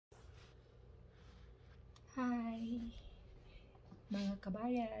Hi, mga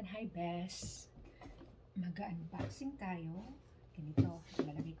kabayan. Hi, besh. Mag-unboxing tayo. Ganito,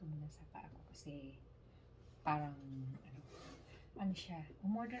 lalagay ko muna sa paa ko kasi parang, ano siya.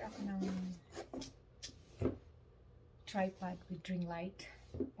 Umorder ako ng tripod with ring light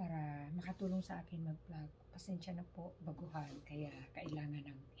para makatulong sa akin mag-vlog. Pasensya na po, baguhan, kaya kailangan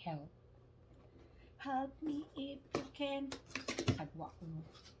ng help. Help me if you can. Sagwa ko mo.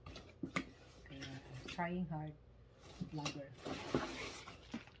 Kaya, trying hard. Vlogger.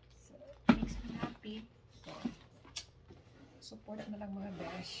 So, makes me happy. So, support na lang mga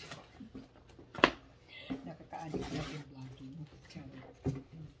besh. Nakaka-addict na yung vlogging. Charot.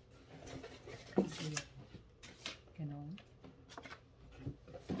 Kasi, ganon.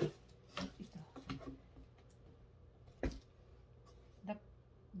 Ito. The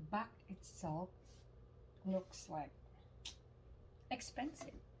back itself looks like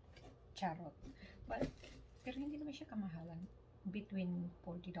expensive. Charot. But, pero hindi naman siya kamahalan. Between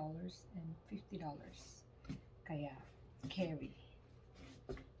 $40 and $50. Kaya, carry.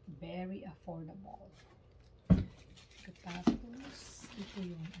 Very affordable. Tapos, ito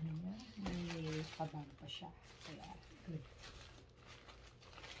yung ano niya. May pabang pa siya. Kaya, good.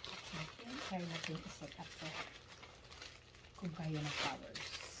 Okay, try natin i-set up to. Kung kaya ng powers.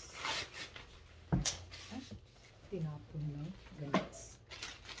 Tinapon lang. Ganits.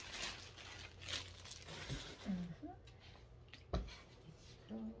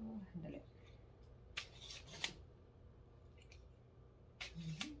 Ito, handali.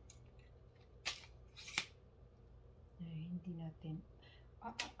 Ay, hindi natin.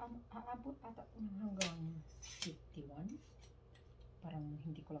 Aabot ata po ng hanggang 51. Parang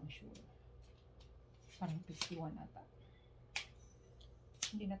hindi ko lang sure. Parang 51 ata.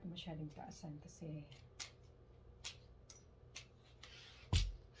 Hindi na ito masyadong taasan kasi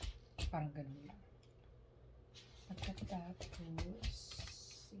parang ganun lang. Pagkatapos,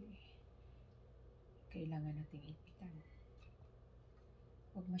 kailangan nating hipitan.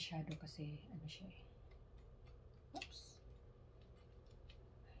 Huwag masyado kasi ano siya eh. Oops.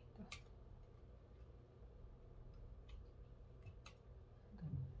 Ito.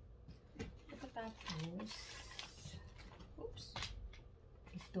 Ganun. Pagkatapos, oops.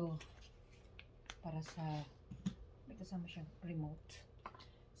 Ito. Para sa, may kasama siyang remote.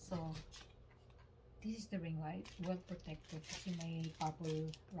 So, this is the ring light. Well protected kasi may bubble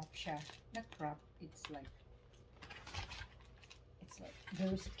wrap siya. Not wrap, it's like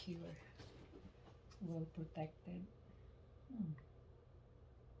very secure. Well protected.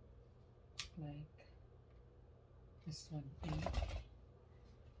 Like this one. I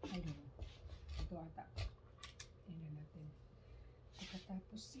don't know. Ito ata. Tingnan natin.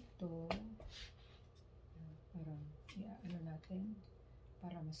 Pagkatapos ito, parang ano natin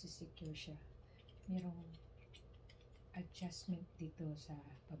para masisecure siya. Merong adjustment dito sa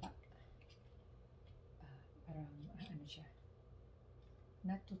baba. Parang ano siya.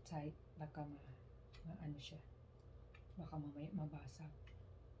 Not too tight. Baka ano siya. Baka mamaya mabasag.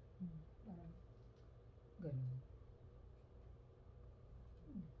 Parang ganun.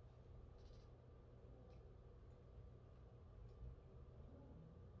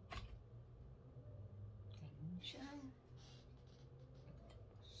 Ganun siya.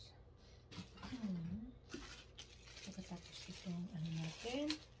 Pagkatapos itong ano natin,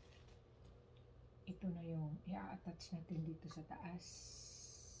 ito na yung i-attach natin dito sa taas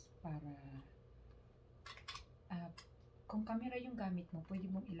para kung camera yung gamit mo, pwede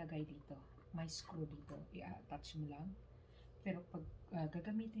mong ilagay dito. May screw dito, i-attach mo lang. Pero pag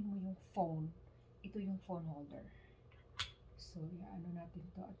gagamitin mo yung phone, ito yung phone holder. So, ano natin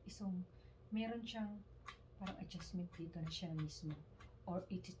to at meron siyang parang adjustment dito na siya mismo. Or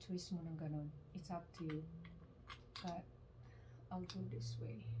iti-twist mo ng ganun. It's up to you. But, I'll do this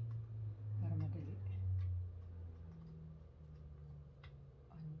way. Para madali.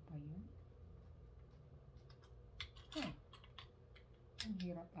 Ano pa yun? Ang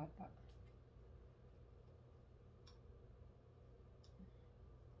hirap ata.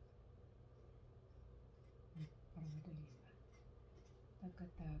 Para madali pa.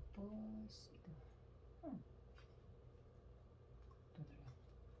 Pagkatapos, ito. Ito na lang.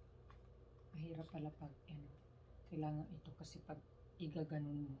 Mahirap pala pag, kailangan ito kasi pag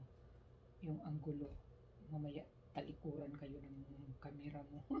igaganon mo yung anggulo, mamaya talikuran kayo ng camera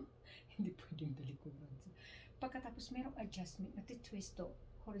mo. Hindi pwedeng talikuran. Pagkatapos merong adjustment, nati-twist to,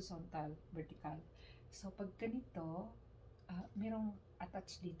 horizontal, vertical. So pag ganito, merong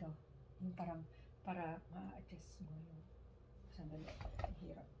attach dito, yung parang para ma-adjust mo yung sandali,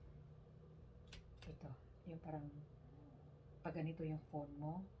 hirap. Ito, yung parang pag ganito yung phone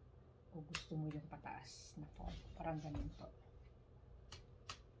mo, o gusto mo yung pataas na fall. Parang ganun to.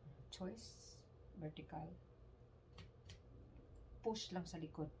 Choice, vertical. Push lang sa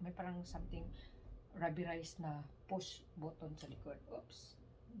likod. May parang something rubberized na push button sa likod. Oops.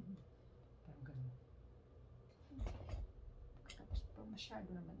 Parang ganun. Tapos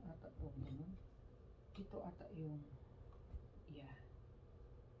masyado naman ata yung ganun. Ito ata yung yeah.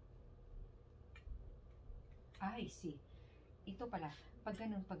 I see. Ito pala, pag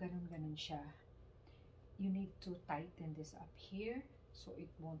ganun siya, you need to tighten this up here so it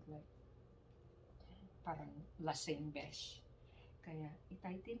won't like parang lasing besh. Kaya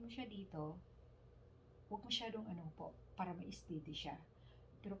i-tighten mo siya dito. Huwag masyadong po, para ma-steady siya.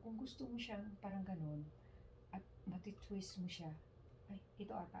 Pero kung gusto mo siyang parang ganun at matitwist mo siya, ay,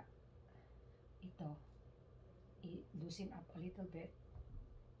 ito ata. Ito, i-loosen up a little bit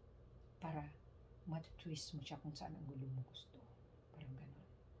para mat-twist mo siya kung saan ang gulo mo gusto. Parang gano'n.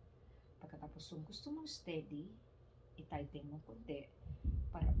 Pagkatapos kung gusto mong steady, i-tighten mo konti.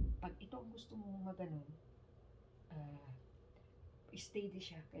 Para pag ito ang gusto mong maganon, steady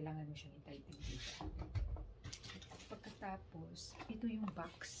siya, kailangan mo siyang i-tighten dito. Pagkatapos, ito yung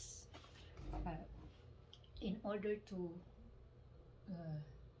box. In order to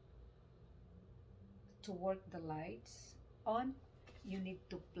work the lights on, you need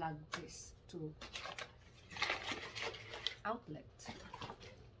to plug this to outlet.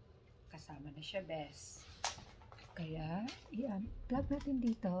 Kasama na siya, bes. Kaya, plug natin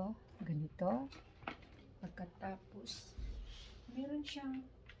dito, ganito. Pagkatapos, meron siyang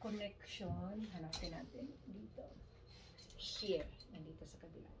connection, hanapin natin dito. Here, nandito sa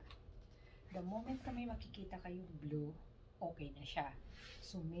kabila. The moment na may makikita kayong blue, okay na siya.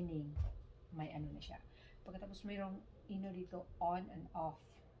 So, meaning, may ano na siya. Pagkatapos mayroong dito on and off.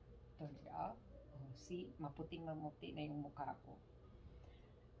 Turn it off. Oh, see, maputing mamuti na yung mukha ko.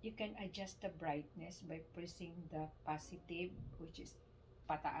 You can adjust the brightness by pressing the positive, which is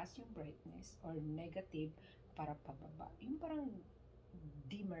pataas yung brightness, or negative para pababa. Yung parang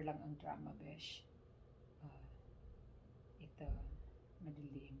dimmer lang ang drama, besh. Ito,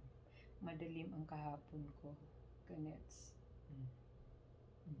 madilim. Madilim ang kahapon ko. Ganets.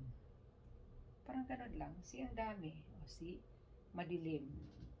 Parang ganun lang. See, ang dami. O, see? Madilim.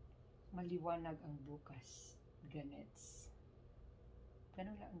 Maliwanag ang bukas. Ganets.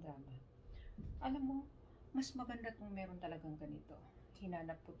 Ganun lang ang drama. Alam mo, mas maganda kung meron talagang ganito.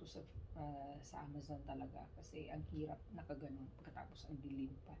 Hinanap ko to sa Amazon talaga. Kasi ang hirap nakaganon. Pagkatapos ang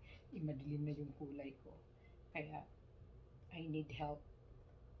dilim pa. Madilim na yung kulay ko. Kaya, I need help.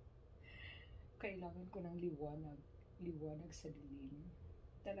 Kailangan ko ng liwanag. Liwanag sa dilim.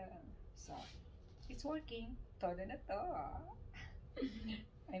 Talagang, so, it's working. Todo na to.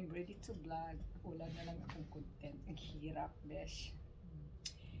 I'm ready to vlog. Wala na lang akong content. Ang hirap, besh.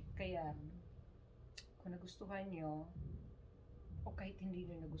 Kaya, kung nagustuhan nyo, o kahit hindi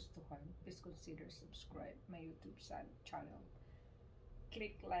nyo nagustuhan, please consider subscribe my YouTube channel.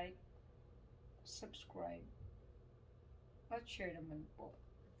 Click like, subscribe, at share naman po.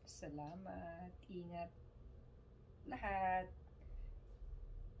 Salamat. Ingat lahat.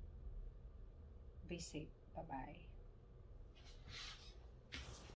 Be safe. Bye-bye.